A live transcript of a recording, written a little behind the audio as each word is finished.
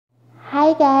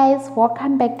Hi guys,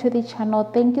 welcome back to the channel.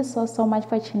 Thank you so much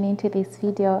for tuning to this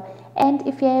video, and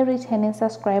if you're a returning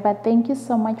subscriber, thank you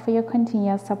so much for your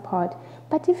continuous support.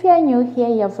 But if you are new here,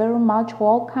 you're very much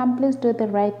welcome. Please do the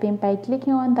right thing by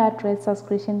clicking on that red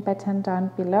subscription button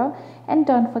down below, and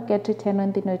don't forget to turn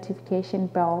on the notification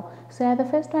bell so you're the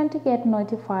first one to get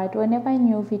notified whenever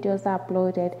new videos are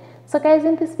uploaded. So guys,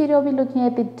 in this video we'll be looking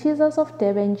at the teasers of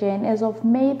Durban Gen as of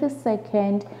May the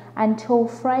 2nd until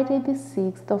Friday the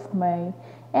 6th of May.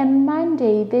 And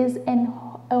Monday there's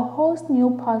a host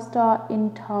new pastor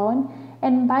in town,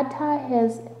 and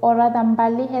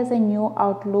Mbali has a new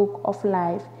outlook of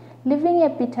life, leaving a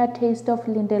bitter taste of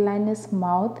Lindelani's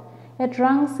mouth. A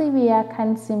drunk Sylvia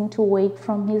can't seem to wake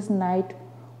from his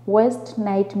worst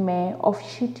nightmare of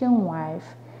cheating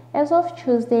wife. As of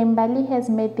Tuesday, Mbali has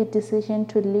made the decision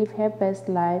to live her best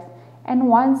life and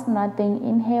wants nothing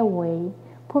in her way.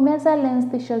 Phumeza learns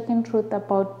the shocking truth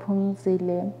about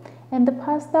Phumzile, and the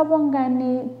pastor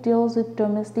Bongani deals with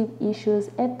domestic issues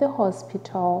at the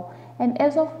hospital. And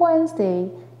as of Wednesday,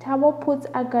 Thabo puts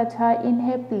Agatha in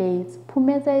her place.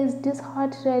 Phumeza is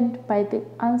disheartened by the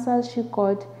answers she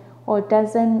got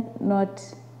does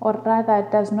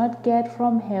not get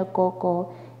from her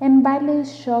gogo, and Mbali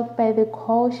is shocked by the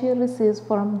call she receives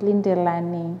from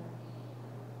Lindelani.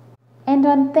 And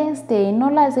on Thursday,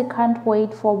 Nolazi can't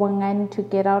wait for Bongani to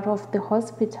get out of the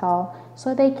hospital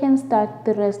so they can start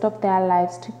the rest of their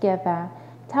lives together.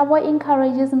 Thabo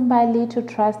encourages Mbali to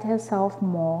trust herself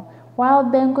more, while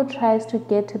Bengo tries to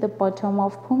get to the bottom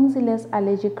of Phumzile's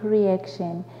allergic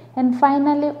reaction. And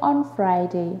finally, on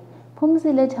Friday,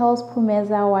 Phumzile tells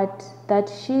Phumeza that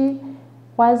she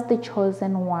was the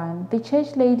chosen one. The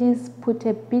church ladies put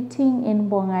a beating in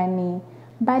Bongani.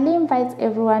 Mbali invites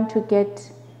everyone to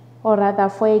for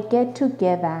a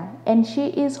get-together, and she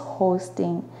is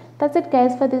hosting. That's it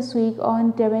guys for this week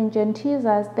on Durban Gen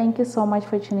teasers. Thank you so much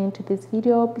for tuning to this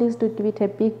video. Please do give it a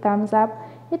big thumbs up.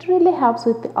 It really helps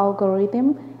with the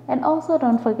algorithm. And also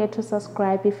don't forget to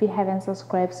subscribe if you haven't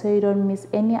subscribed so you don't miss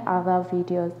any other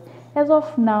videos. As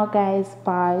of now guys,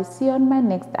 bye. See you on my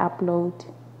next upload.